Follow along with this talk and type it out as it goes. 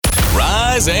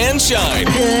rise and shine.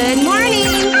 Good morning.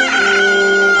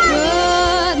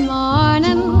 Good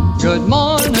morning. Good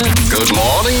morning. Good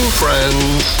morning,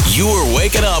 friends. You are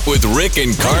waking up with Rick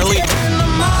and Carly.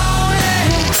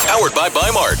 Powered by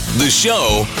Bi-Mart. The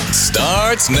show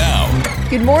starts now.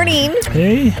 Good morning.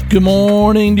 Hey, good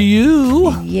morning to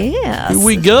you. Yes. Here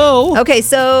we go. Okay,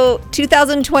 so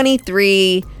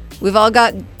 2023, we've all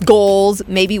got goals.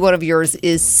 Maybe one of yours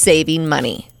is saving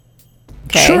money.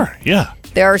 Okay? Sure, yeah.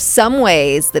 There are some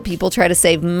ways that people try to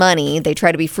save money. They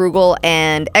try to be frugal,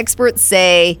 and experts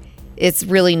say it's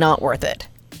really not worth it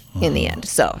in the end.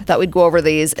 So I thought we'd go over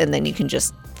these, and then you can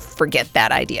just forget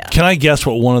that idea. Can I guess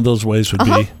what one of those ways would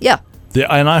be? Yeah.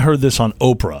 And I heard this on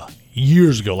Oprah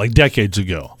years ago, like decades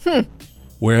ago,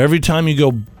 where every time you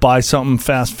go buy something,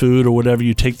 fast food or whatever,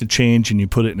 you take the change and you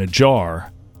put it in a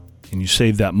jar and you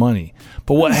save that money.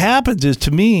 But what happens is,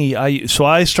 to me,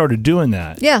 I started doing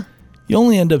that. Yeah. You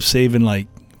only end up saving like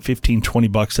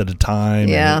 $15-20 at a time.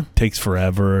 Yeah. And it takes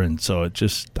forever. And so it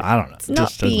just, I don't know. It's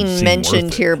not being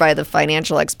mentioned here by the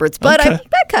financial experts, but Okay.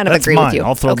 I kind of That's agree mine. with you.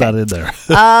 I'll throw that in there.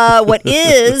 What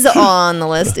is on the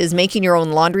list is making your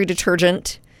own laundry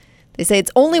detergent. They say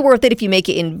it's only worth it if you make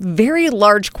it in very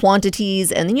large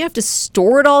quantities, and then you have to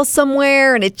store it all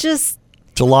somewhere, and It's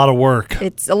a lot of work.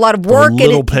 it's a lot of work.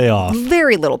 little payoff.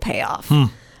 Very little payoff.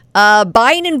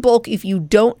 Buying in bulk if you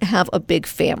don't have a big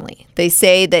family. They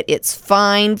say that it's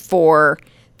fine for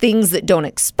things that don't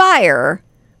expire,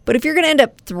 but if you're going to end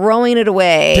up throwing it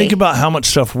away. Think about how much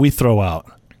stuff we throw out.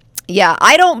 Yeah,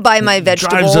 I don't buy my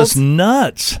vegetables. Drives us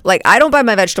nuts. Like, I don't buy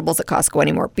my vegetables at Costco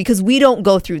anymore because we don't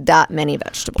go through that many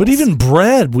vegetables. But even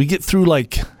bread, we get through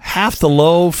like half the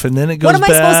loaf and then it goes bad. What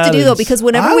am I supposed to do, though? Because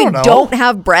whenever we don't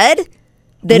have bread,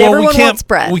 then everyone wants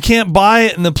bread. We can't buy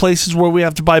it in the places where we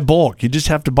have to buy bulk. You just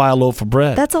have to buy a loaf of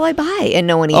bread. That's all I buy, and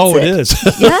no one eats it. Oh, it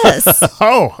is? Yes.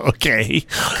 Oh, okay.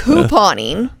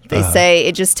 Couponing. They say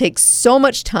it just takes so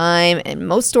much time, and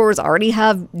most stores already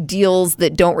have deals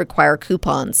that don't require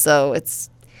coupons, so it's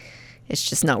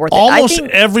just not worth it. Almost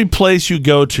every place you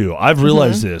go to, I've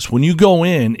realized this. When you go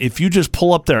in, if you just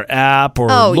pull up their app or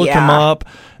look them up,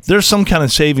 there's some kind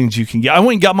of savings you can get. I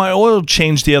went and got my oil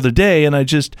changed the other day, and I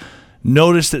just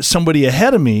noticed that somebody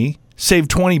ahead of me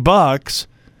saved $20.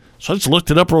 So I just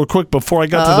looked it up real quick before I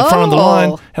got to the front of the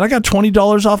line, and I got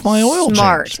 $20 off my oil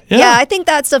change. Yeah, I think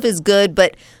that stuff is good,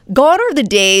 but gone are the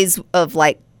days of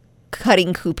like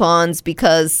cutting coupons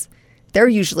because they're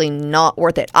usually not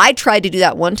worth it. I tried to do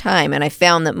that one time, and I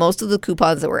found that most of the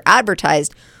coupons that were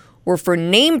advertised were for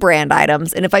name brand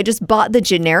items, and if I just bought the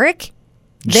generic,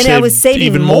 then I was saving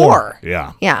even more.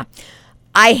 Yeah. Yeah.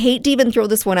 I hate to even throw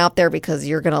this one out there because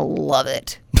you're going to love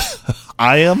it.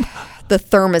 I am? The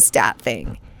thermostat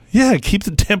thing. Yeah, keep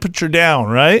the temperature down,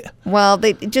 right? Well,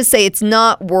 they just say it's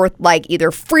not worth like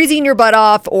either freezing your butt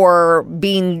off or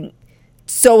being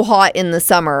so hot in the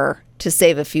summer to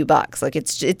save a few bucks. Like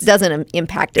it doesn't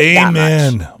impact it that much.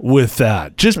 Amen with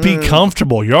that. Just be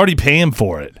comfortable. You're already paying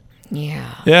for it.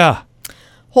 Yeah. Yeah.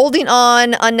 Holding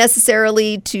on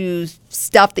unnecessarily to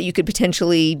stuff that you could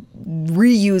potentially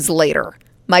reuse later.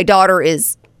 My daughter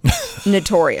is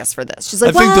notorious for this. She's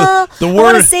like, I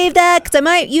want to save that because I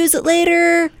might use it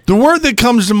later. The word that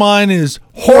comes to mind is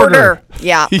hoarder.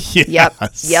 Yeah.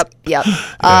 Yes. Yep.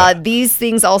 Yeah. These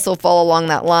things also fall along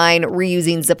that line.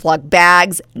 Reusing Ziploc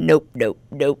bags. Nope.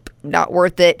 Not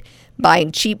worth it.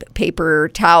 Buying cheap paper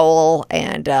towel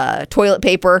and toilet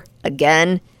paper.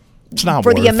 Again, it's not for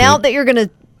worth the amount it. that you're going to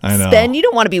spend. You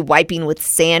don't want to be wiping with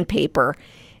sandpaper.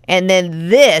 And then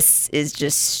this is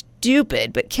just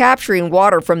stupid, but capturing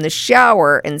water from the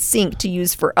shower and sink to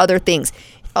use for other things.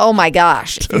 Oh my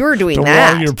gosh, if you were doing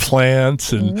that. Water your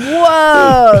plants.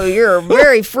 Whoa, you're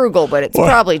very frugal, but it's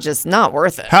probably just not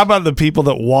worth it. How about the people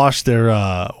that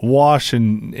wash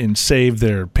and save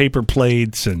their paper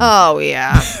plates? Oh,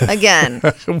 yeah. Again.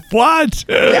 What?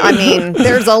 I mean,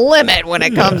 there's a limit when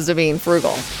it comes to being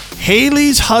frugal.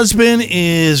 Haley's husband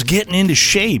is getting into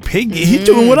shape. He's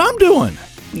doing what I'm doing.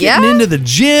 Getting into the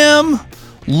gym,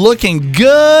 looking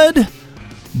good,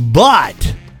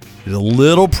 but there's a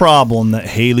little problem that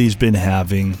Haley's been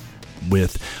having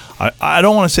with, I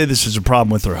don't want to say this is a problem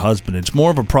with her husband. It's more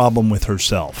of a problem with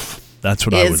herself. That's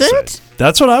what I would say. Is it?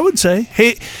 That's what I would say.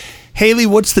 Hey, Haley,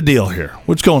 what's the deal here?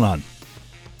 What's going on?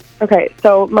 Okay,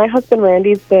 so my husband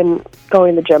Randy's been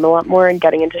going to the gym a lot more and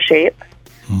getting into shape.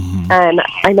 And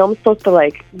I know I'm supposed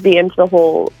to be into the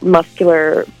whole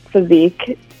muscular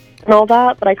physique and all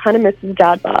that, but I kind of miss his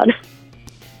dad bod.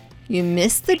 You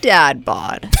miss the dad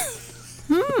bod.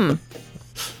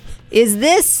 Is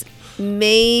this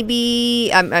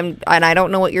maybe, and I don't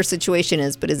know what your situation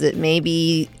is, but is it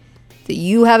maybe that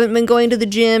you haven't been going to the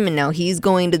gym and now he's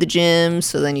going to the gym,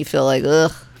 so then you feel like,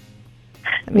 ugh?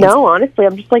 No, honestly,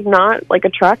 I'm just like not like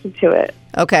attracted to it.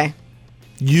 Okay.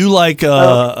 You like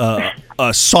a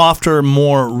softer,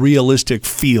 more realistic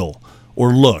feel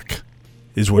or look,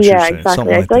 is what you're saying. Exactly.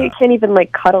 Something I like feel like that. you can't even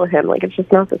like cuddle him. Like it's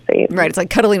just not the same. Right. It's like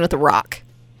cuddling with a rock.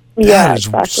 Yeah, That is-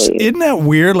 exactly. Isn't that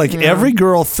weird? Like every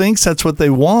girl thinks that's what they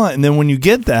want, and then when you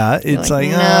get that, it's like,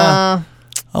 no.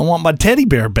 I want my teddy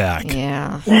bear back.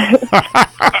 Yeah.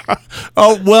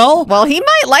 Oh, well. Well, he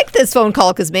might like this phone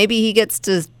call because maybe he gets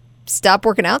to stop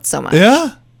working out so much.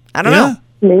 Yeah. I don't know.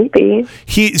 Maybe.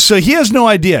 He has no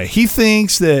idea. He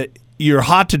thinks that you're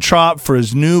hot to trot for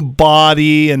his new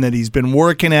body and that he's been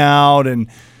working out and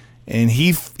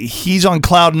he's on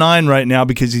cloud 9 right now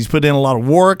because he's put in a lot of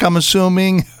work, I'm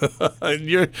assuming. and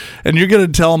you're going to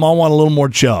tell him I want a little more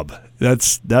chub.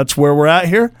 That's where we're at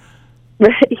here.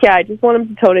 Yeah, I just want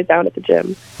him to tone it down at the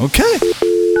gym. Okay.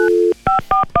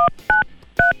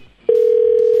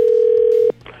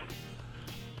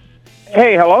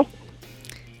 Hey, hello?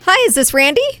 Hi, is this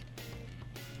Randy?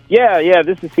 Yeah,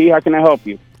 this is he. How can I help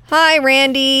you? Hi,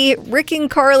 Randy. Rick and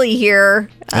Carly here.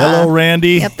 Hello,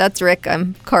 Randy. Yep, that's Rick.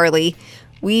 I'm Carly.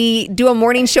 We do a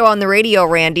morning show on the radio,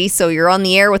 Randy, so you're on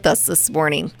the air with us this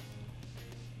morning.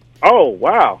 Oh,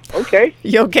 wow. Okay.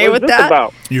 You okay What is with this that?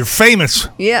 about? You're famous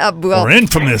Yeah, well, or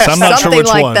infamous. I'm not sure something which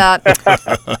like one.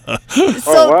 that.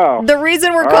 So Oh, wow. the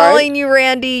reason we're All calling you,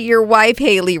 Randy, your wife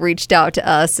Haley reached out to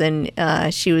us, and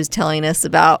she was telling us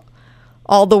about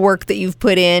all the work that you've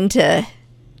put in to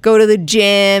go to the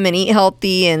gym and eat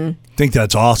healthy, and I think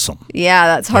that's awesome. yeah,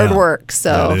 that's hard Yeah, work.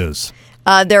 So that is.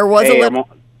 there was Hey, a I'm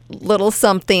little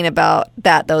something about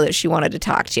that though that she wanted to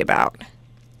talk to you about.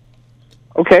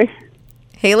 Okay.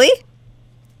 Haley?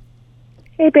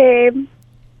 Hey, babe.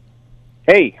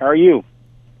 Hey, how are you?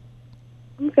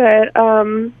 I'm good.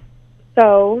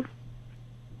 So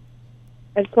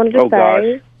I just wanted to Oh,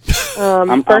 say,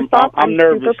 first off, I'm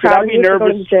nervous. super Should I proud of be you for going to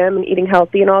nervous? the gym and eating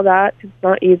healthy and all that. It's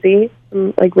not easy.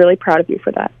 I'm like really proud of you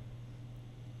for that.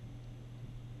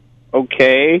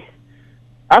 Okay.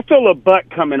 I feel a butt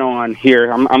coming on here.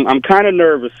 I'm kind of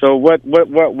nervous. So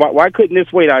why couldn't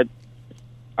this wait?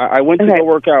 I went to Okay. go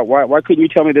work out. Why couldn't you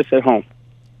tell me this at home?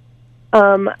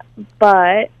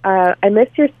 But I miss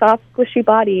your soft, squishy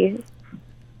body.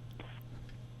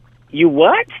 You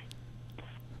what?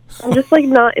 I'm just like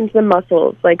not into the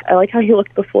muscles. Like I like how you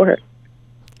looked before.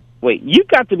 Wait, you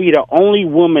got to be the only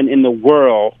woman in the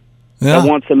world that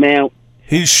wants a man.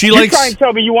 She You likes trying to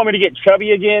tell me you want me to get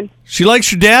chubby again? your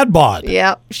dad bod.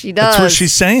 Yeah, she does. That's what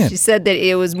she's saying. She said that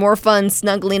it was more fun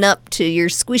snuggling up to your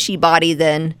squishy body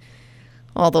than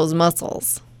all those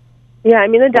muscles. Yeah, I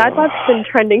mean the dad bod's been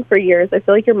trending for years. I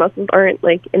feel like your muscles aren't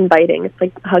like inviting. It's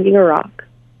like hugging a rock.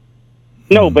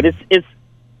 No, but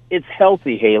it's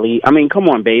healthy, Haley. I mean, come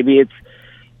on, baby.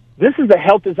 This is the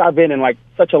healthiest I've been in like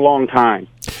such a long time.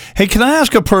 Hey, can I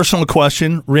ask a personal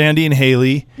question, Randy and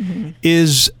Haley?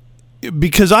 Is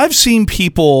because I've seen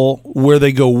people where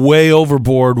they go way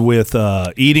overboard with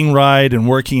eating right and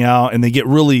working out, and they get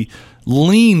really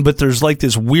lean, but there's like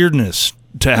this weirdness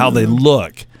to how they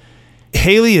look.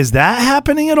 Haley, is that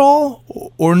happening at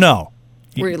all, or no?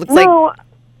 Where he looks like No,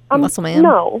 muscle man?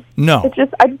 No, No. it's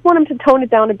just I just want him to tone it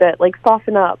down a bit, like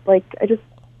soften up. Like I just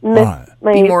miss Alright.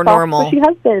 my Be more soft, normal. squishy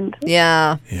husband.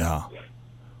 Yeah. Yeah.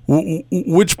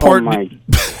 Which part? Oh my!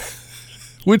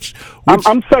 Which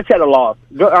I'm such at a loss.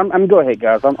 Go ahead,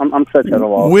 guys. I'm such at a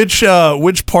loss.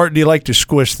 which part do you like to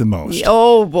squish the most?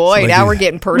 Oh boy, like now you- we're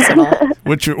getting personal.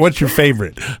 What's your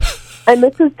favorite? I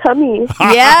miss his tummy.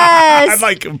 Yes. I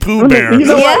like Pooh Bear. You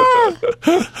know yeah.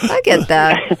 what? I get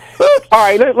that. All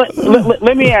right,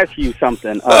 let me ask you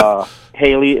something,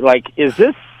 Haley. Like,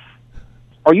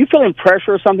 are you feeling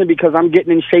pressure or something because I'm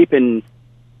getting in shape and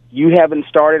you haven't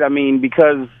started? I mean,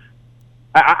 because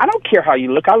I don't care how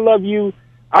you look. I love you.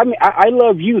 I mean, I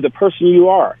love you, the person you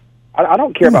are. I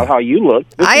don't care about how you look.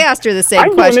 I asked her the I'm same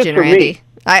doing this question, for me. Randy.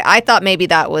 I thought maybe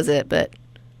that was it, but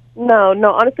No,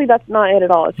 honestly, that's not it at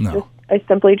all. It's No. just I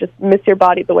simply just miss your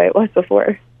body the way it was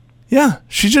before. Yeah,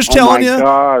 she's just Oh telling my you.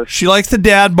 gosh. She likes the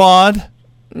dad bod.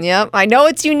 yep. I know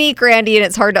it's unique, Randy, and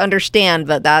it's hard to understand,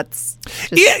 but that's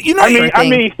just Yeah, you know.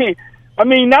 I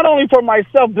mean, not only for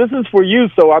myself. This is for you.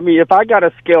 So, I mean, if I got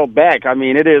to scale back, I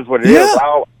mean, it is what it is. Yeah.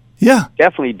 I'll Yeah,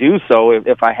 definitely do so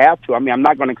if I have to. I mean, I'm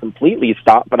not going to completely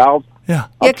stop, but I'll. yeah.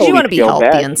 I'll Yeah, 'cause you totally wanna be scale healthy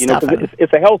back, and you know, 'cause stuff.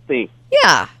 It's a health thing.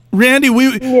 yeah. Randy,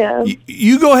 Yeah.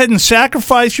 you go ahead and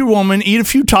sacrifice your woman, eat a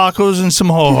few tacos and some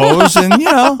ho-hos, and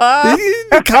you know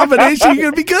the combination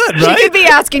you're gonna be good, She right? could be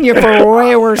asking you for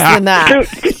way worse than that.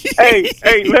 Dude,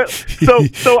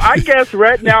 So I guess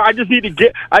right now I just need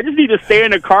to stay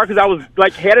in the car because I was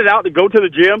like headed out to go to the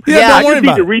gym. Yeah, don't worry I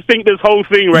just need to rethink this whole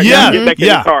thing right now and get back in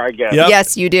the car, I guess. Yep.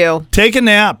 Yes, you do. Take a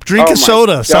nap, drink a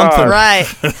soda, God. something. Right.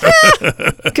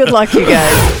 Good luck, you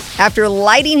guys. After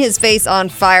lighting his face on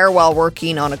fire while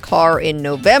working on a car in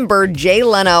November, Jay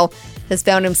Leno has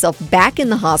found himself back in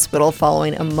the hospital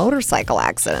following a motorcycle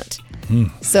accident.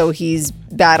 So he's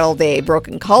battled a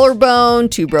broken collarbone,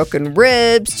 2 broken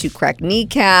ribs, 2 cracked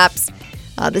kneecaps.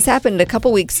 This happened a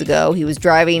couple weeks ago. He was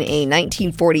driving a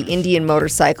 1940 Indian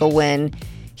motorcycle when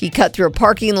he cut through a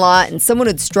parking lot and someone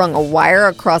had strung a wire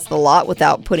across the lot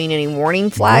without putting any warning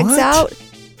flags out.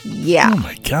 Yeah. Oh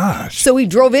my gosh. So he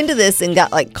drove into this and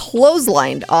got like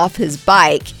clotheslined off his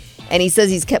bike. And he says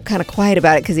he's kept kind of quiet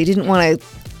about it because he didn't want to,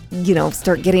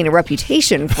 start getting a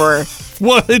reputation for.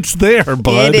 Well, it's there,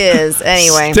 bud. It is.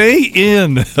 Anyway. Stay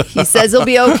in. He says he'll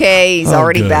be okay. He's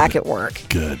already good. back at work.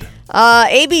 Good.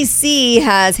 ABC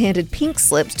has handed pink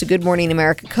slips to Good Morning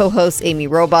America co-hosts Amy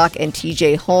Robach and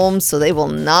TJ Holmes, so they will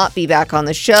not be back on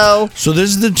the show. So this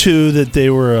is the two that they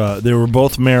were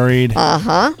both married.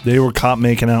 Uh-huh. They were caught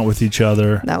making out with each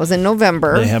other. That was in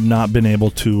November. They have not been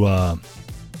able to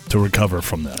recover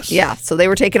from this. Yeah, so they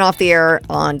were taken off the air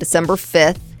on December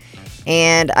 5th.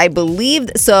 And I believe,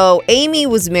 so Amy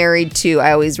was married to,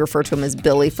 I always refer to him as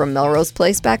Billy from Melrose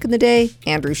Place back in the day,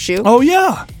 Andrew Shue. Oh,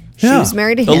 yeah. She was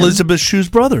married to him. Elizabeth Shue's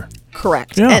brother.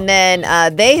 Correct. Yeah. And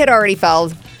then they had already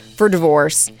filed for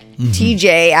divorce.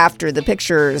 TJ, after the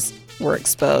pictures were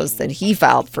exposed, then he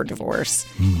filed for divorce.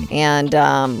 And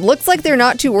looks like they're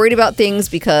not too worried about things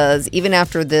because even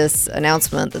after this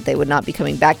announcement that they would not be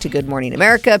coming back to Good Morning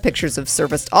America, pictures have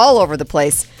surfaced all over the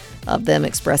place of them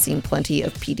expressing plenty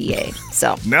of PDA.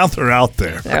 So now they're out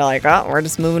there. they're like, oh, we're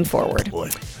just moving forward.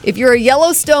 Boy. If you're a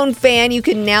Yellowstone fan, you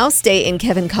can now stay in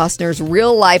Kevin Costner's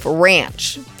real-life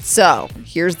ranch. So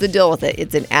here's the deal with it.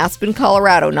 It's in Aspen,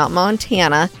 Colorado, not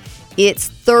Montana. It's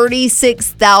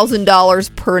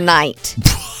 $36,000 per night.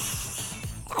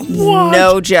 What?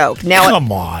 No joke. Now,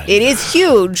 Come on. It is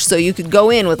huge, so you could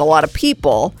go in with a lot of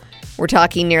people. We're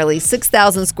talking nearly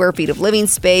 6,000 square feet of living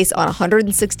space on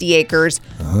 160 acres,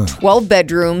 12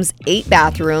 bedrooms, 8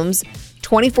 bathrooms,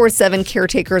 24/7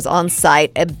 caretakers on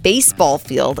site, a baseball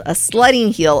field, a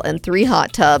sledding hill, and 3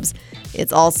 hot tubs.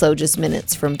 It's also just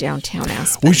minutes from downtown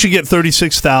Aspen. We should get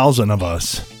 36,000 of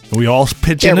us. We all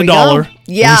pitch There in we $1. go.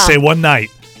 Yeah. And we say one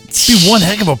night. It'd be one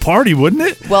heck of a party, wouldn't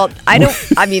it? Well,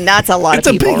 that's a lot It's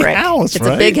of a people, big Rick. house, It's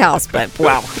right? a big house, but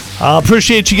wow. I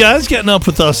appreciate you guys getting up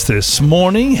with us this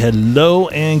morning. Hello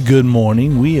and good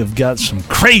morning. We have got some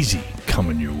crazy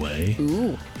coming your way.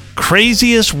 Ooh.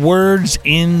 Craziest words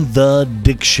in the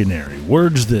dictionary.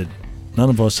 Words that none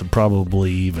of us have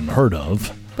probably even heard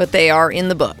of. But they are in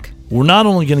the book. We're not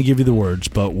only going to give you the words,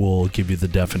 but we'll give you the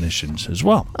definitions as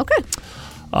well. Okay.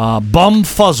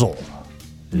 Bumfuzzle.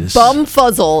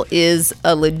 Bumfuzzle is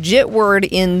a legit word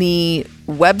in the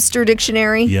Webster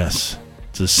Dictionary. Yes.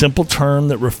 It's a simple term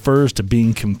that refers to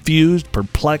being confused,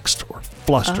 perplexed, or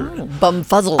flustered.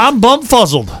 Bumfuzzled. I'm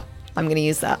bumfuzzled. I'm going to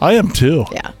use that. I am too.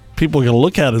 Yeah. People are going to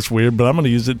look at us weird, but I'm going to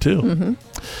use it too.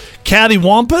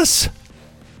 Cattywampus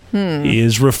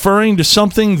is referring to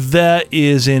something that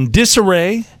is in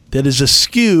disarray, that is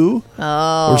askew,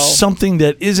 or something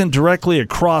that isn't directly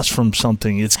across from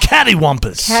something. It's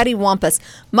cattywampus. Cattywampus.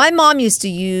 My mom used to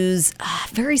use a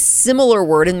very similar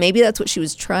word, and maybe that's what she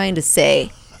was trying to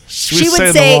say. She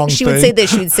would say this.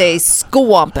 She would say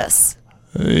squampus.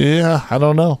 Yeah, I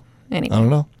don't know. Anyway. I don't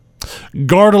know.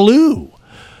 Gardaloo.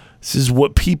 This is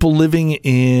what people living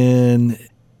in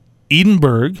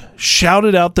Edinburgh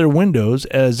shouted out their windows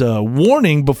as a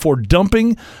warning before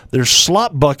dumping their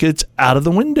slop buckets out of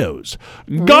the windows.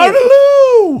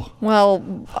 Gardaloo! Well,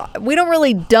 we don't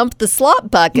really dump the slop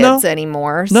buckets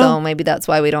anymore, so maybe that's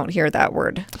why we don't hear that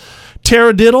word.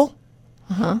 Taradiddle.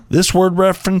 This word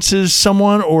references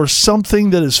someone or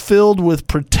something that is filled with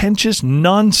pretentious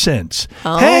nonsense.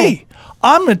 Hey,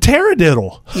 I'm a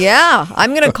taradiddle. Yeah,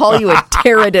 I'm going to call you a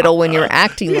taradiddle when you're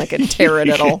acting like a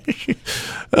taradiddle.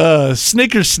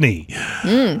 Snickersnee.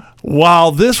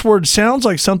 While this word sounds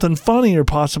like something funny or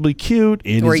possibly cute,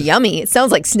 it Or is yummy. It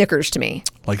sounds like Snickers to me.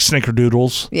 like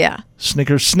snickerdoodles. Yeah.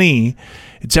 Snickersnee.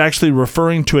 It's actually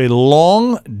referring to a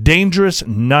long, dangerous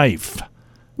knife.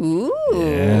 Ooh.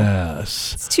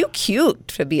 Yes. It's too cute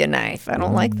to be a knife. I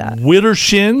don't like that.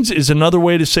 Widdershins is another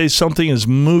way to say something is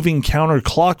moving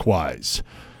counterclockwise.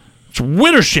 It's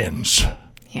widdershins.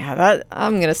 Yeah,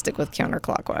 I'm going to stick with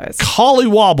counterclockwise.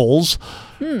 Collywobbles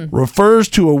refers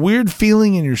to a weird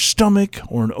feeling in your stomach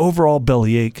or an overall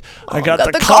bellyache. I got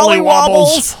the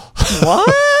collywobbles.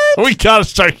 What? We got to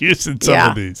start using some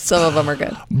of these. Some of them are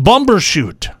good.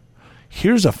 Bumbershoot.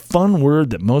 Here's a fun word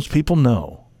that most people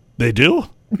know. They do?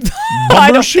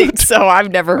 I don't think so. I've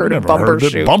never heard of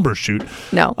bumbershoot.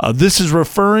 Bumbershoot. No. This is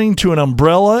referring to an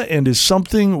umbrella and is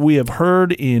something we have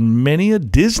heard in many a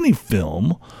Disney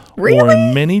film or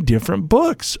in many different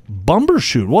books.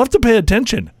 Bumbershoot. We'll have to pay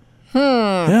attention.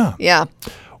 Yeah. Yeah.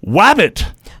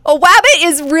 Wabbit. Oh, wabbit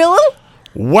is real?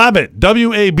 Wabbit.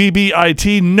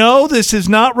 W-A-B-B-I-T. No, this is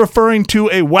not referring to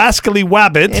a wascally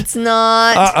wabbit. It's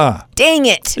not. Dang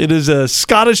it. It is a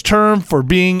Scottish term for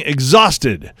being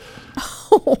exhausted.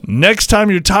 Next time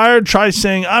you're tired, try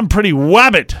saying, I'm pretty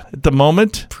wabbit at the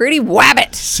moment. Pretty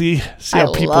wabbit. See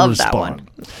how people love respond.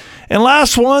 That one. And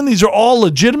last one, these are all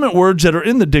legitimate words that are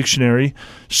in the dictionary.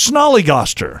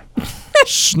 Snollygoster.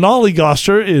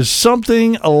 Snollygoster is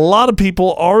something a lot of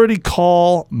people already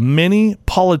call many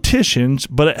politicians,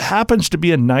 but it happens to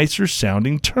be a nicer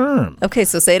sounding term. Okay,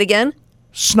 so say it again.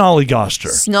 Snollygoster.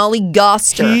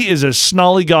 Snollygoster. He is a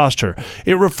snollygoster.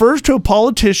 It refers to a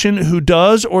politician who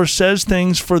does or says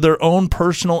things for their own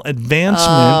personal advancement.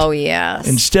 Oh, yes.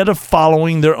 Instead of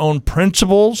following their own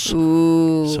principles.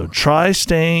 Ooh. So try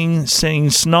saying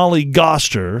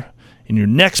snollygoster in your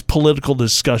next political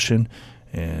discussion,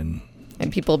 and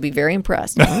people will be very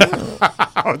impressed.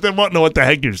 They won't know what the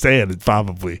heck you're saying. It's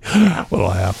probably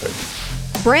what'll happen.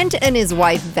 Brent and his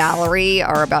wife Valerie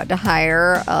are about to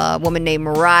hire a woman named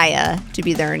Mariah to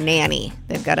be their nanny.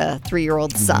 They've got a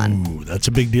 3-year-old son. Ooh, that's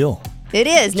a big deal. It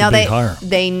is. It's now a big hire.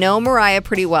 They know Mariah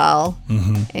pretty well,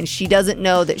 and she doesn't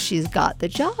know that she's got the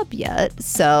job yet.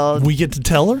 So we get to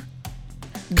tell her?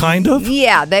 Kind of?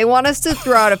 Yeah, they want us to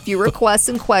throw out a few requests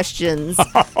and questions,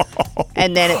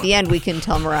 and then at the end we can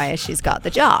tell Mariah she's got the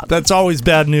job. That's always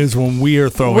bad news when we are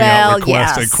throwing out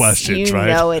requests and questions, right?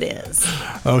 You know it is.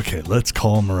 Okay, let's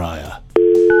call Mariah.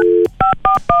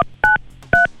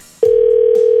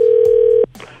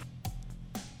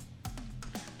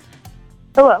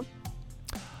 Hello.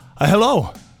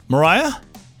 Hello, Mariah?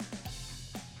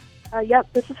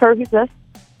 Yep, this is her. Who's this?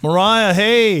 Mariah,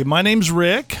 hey, my name's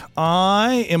Rick.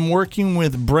 I am working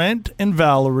with Brent and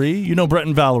Valerie. You know Brent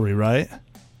and Valerie, right?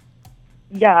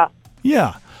 Yeah.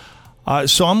 Yeah.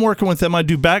 So I'm working with them. I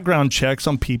do background checks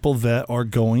on people that are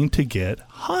going to get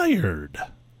hired.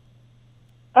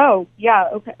 Oh, yeah.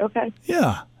 Okay.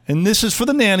 Yeah. And this is for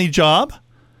the nanny job.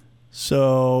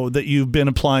 So that you've been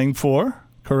applying for,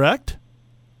 correct?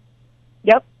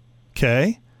 Yep.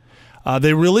 Okay.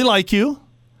 They really like you.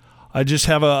 I just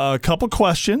have a couple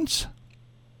questions.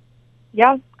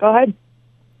 Yeah, go ahead.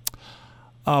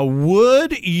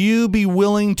 Would you be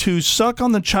willing to suck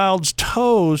on the child's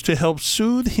toes to help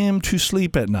soothe him to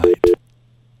sleep at night?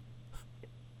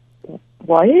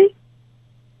 What?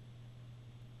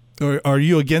 Or are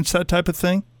you against that type of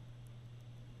thing?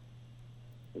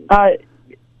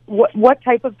 What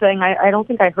type of thing? I don't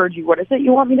think I heard you. What is it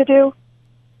you want me to do?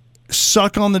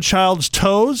 Suck on the child's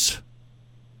toes?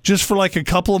 Just for like a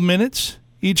couple of minutes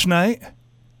each night?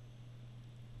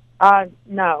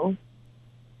 No.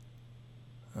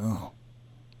 Oh.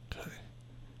 Okay.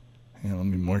 Hang on, let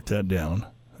me mark that down.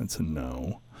 That's a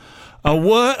no.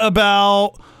 What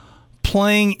about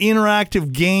playing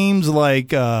interactive games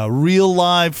like Real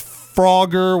Life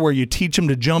Frogger where you teach them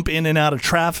to jump in and out of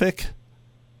traffic?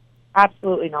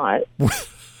 Absolutely not.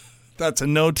 That's a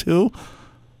no too?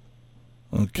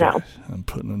 Okay, no. I'm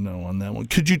putting a no on that one.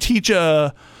 Could you teach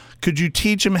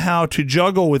him how to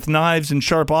juggle with knives and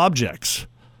sharp objects?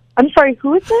 I'm sorry,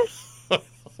 who is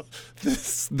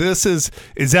this? This is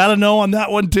that a no on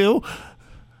that one too?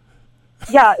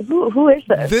 Yeah, who is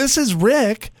this? This is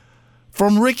Rick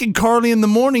from Rick and Carly in the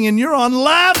Morning, and you're on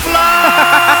Laugh Line!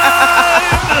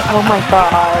 Oh my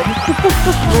God.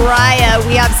 Mariah,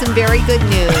 we have some very good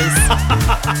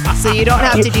news. So you don't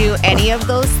have to do any of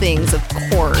those things, of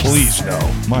course. Please no.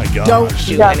 My gosh. Don't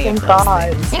do any of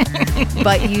God. those things.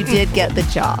 But you did get the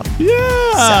job. Yeah.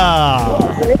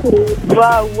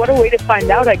 Wow, what a way to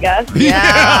find out, I guess.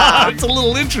 Yeah. It's a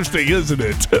little interesting, isn't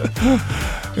it?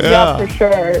 Yeah, for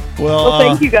sure. Well,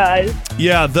 thank you guys.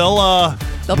 Yeah, they'll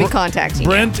be contacting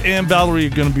Brent you. and Valerie are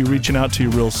going to be reaching out to you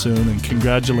real soon, and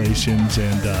congratulations.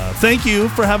 And thank you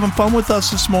for having fun with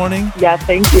us this morning. Yeah,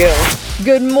 thank you.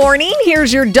 Good morning.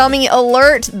 Here's your dummy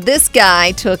alert. This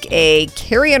guy took a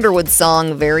Carrie Underwood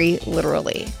song very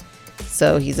literally.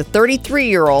 So he's a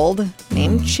 33-year-old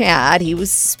named Chad. He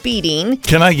was speeding.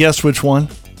 Can I guess which one?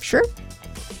 Sure.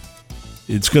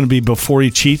 It's going to be Before He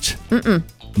Cheats? Mm-mm.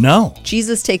 No.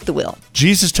 Jesus Take the Wheel.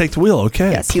 Jesus Take the Wheel.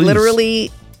 Okay. Yes, please. he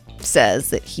literally says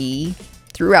that he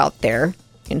threw out there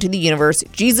into the universe,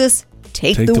 Jesus,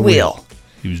 take the wheel.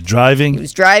 He was driving. He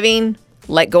was driving,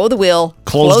 let go of the wheel,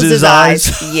 Closed his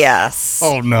eyes. Yes.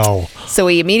 Oh, no. So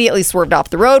he immediately swerved off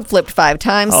the road, flipped 5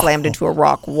 times, slammed into a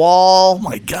rock wall. Oh,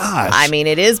 my gosh. I mean,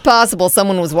 it is possible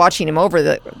someone was watching him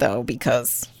over, though,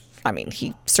 because, I mean,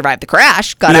 he survived the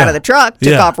crash, got out of the truck,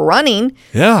 took off running.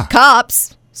 Yeah.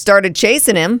 Cops started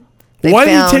chasing him. Why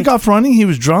did he take off running? He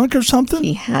was drunk or something?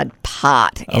 He had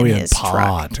pot in his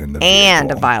truck. In the and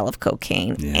vehicle. a vial of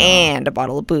cocaine and a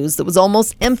bottle of booze that was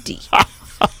almost empty.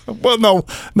 Well,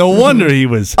 no wonder he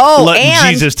was letting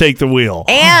Jesus take the wheel.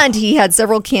 And he had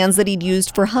several cans that he'd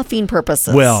used for huffing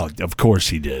purposes. Well, of course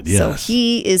he did, yes. So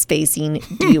he is facing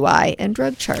DUI and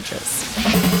drug charges.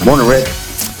 Morning, Rick.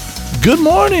 Good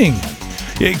morning.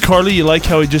 Hey, Carly, you like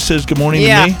how he just says good morning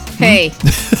to me? Hey.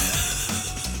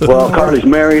 Well, Carly's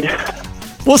married.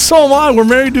 Well, so am I. We're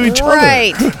married to each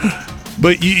Right. other.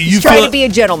 But you He's trying to be a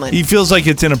gentleman. He feels like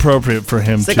it's inappropriate for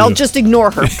him It's to. like, I'll just ignore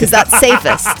her because that's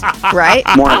safest, right?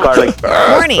 Morning, Carly.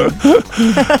 Morning.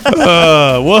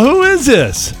 Well, who is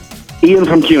this? Ian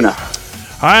from Cuna.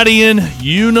 All right, Ian,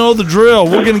 you know the drill.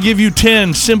 We're going to give you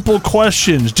 10 simple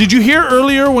questions. Did you hear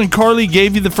earlier when Carly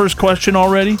gave you the first question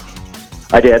already?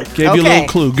 I did. Gave you a little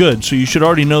clue. Good. So you should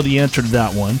already know the answer to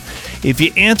that one. If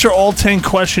you answer all 10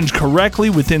 questions correctly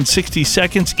within 60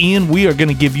 seconds, Ian, we are going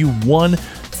to give you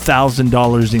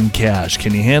 $1,000 in cash.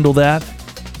 Can you handle that?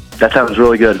 That sounds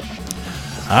really good. All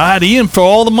right, Ian, for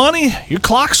all the money, your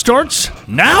clock starts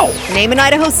now. Name an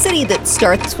Idaho city that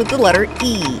starts with the letter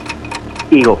E.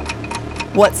 Eagle.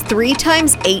 What's 3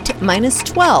 times 8 minus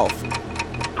 12?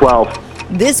 12.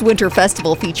 This winter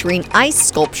festival featuring ice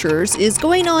sculptures is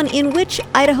going on in which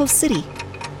Idaho city?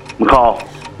 McCall.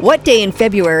 What day in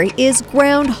February is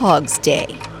Groundhog's Day?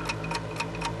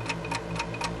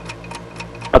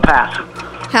 A pass.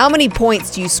 How many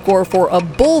points do you score for a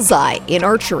bullseye in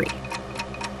archery?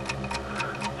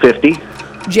 50.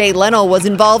 Jay Leno was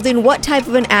involved in what type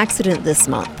of an accident this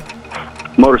month?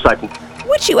 Motorcycle.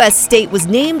 Which U.S. state was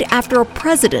named after a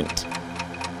president?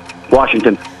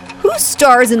 Washington. Who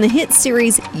stars in the hit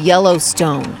series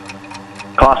Yellowstone?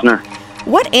 Costner.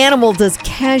 What animal does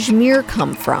cashmere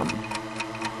come from?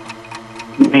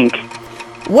 Mink.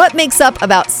 What makes up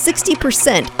about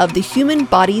 60% of the human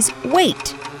body's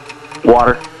weight?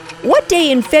 Water. What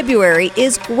day in February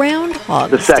is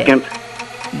Groundhog's The second. Day?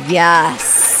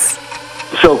 Yes.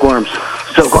 Silkworms.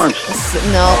 Silkworms.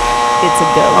 No, it's a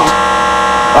goat.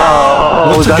 Oh,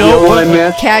 What's was a that goat? the other one I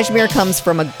missed? Cashmere comes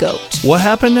from a goat. What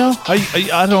happened now? I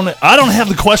don't have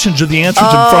the questions or the answers in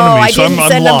front of me, I so didn't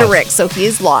I'm send them lost. to Rick, so he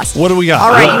is lost. What do we got?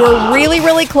 All right, you were really,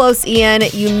 really close, Ian.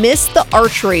 You missed the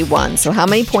archery one. So how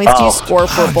many points do you score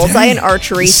for a bullseye in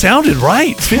archery? It sounded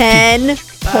right. 50. 10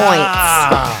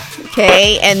 points.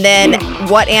 Okay, and then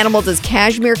what animal does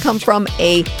cashmere come from?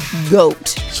 A goat.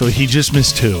 So he just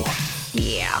missed 2.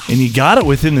 Yeah. And you got it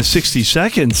within the 60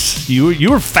 seconds. You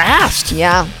were fast.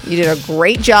 Yeah, you did a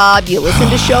great job. You listened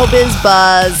to Showbiz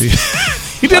Buzz.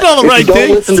 You did all the right If you don't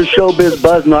things. listen to Showbiz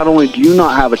Buzz, not only do you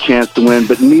not have a chance to win,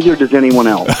 but neither does anyone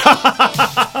else.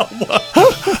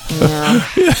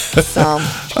 So,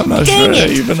 I'm not Dang sure I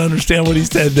it. even understand what he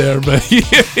said there, but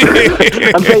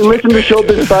I'm saying listen to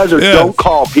Showbiz Buzz or don't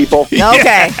call people.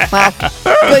 okay.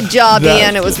 Well, good job, That-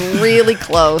 Ian. It was really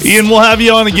close. Ian, we'll have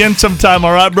you on again sometime,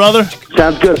 all right, brother?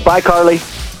 Sounds good. Bye, Carly.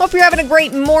 Hope you're having a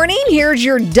great morning. Here's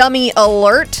your dummy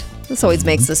alert. This always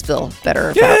makes us feel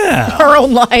better about our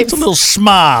own lives. It's a little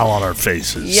smile on our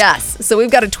faces. Yes. So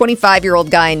we've got a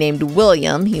 25-year-old guy named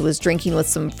William. He was drinking with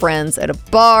some friends at a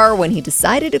bar when he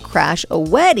decided to crash a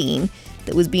wedding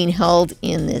that was being held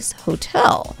in this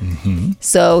hotel. Mm-hmm.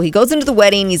 So he goes into the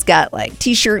wedding. He's got like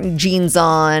T-shirt and jeans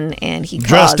on, and he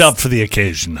Dressed up for the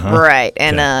occasion, huh? Right.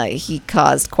 And he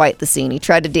caused quite the scene. He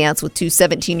tried to dance with 2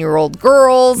 17-year-old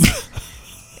girls.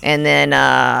 And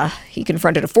then he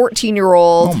confronted a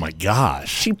 14-year-old. Oh, my gosh.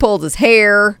 She pulled his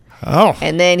hair. Oh.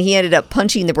 And then he ended up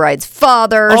punching the bride's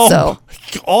father. Oh, So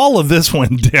all of this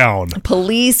went down.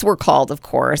 police were called, of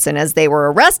course. And as they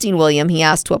were arresting William, he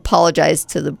asked to apologize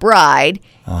to the bride.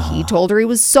 He told her he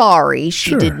was sorry.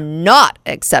 She did not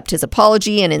accept his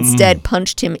apology and instead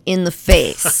punched him in the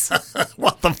face.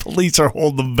 Well, the police are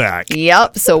holding them back.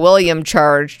 Yep. So William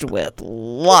charged with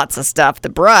lots of stuff. The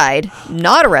bride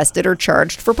not arrested or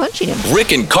charged for punching him.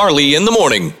 Rick and Carly in the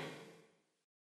morning.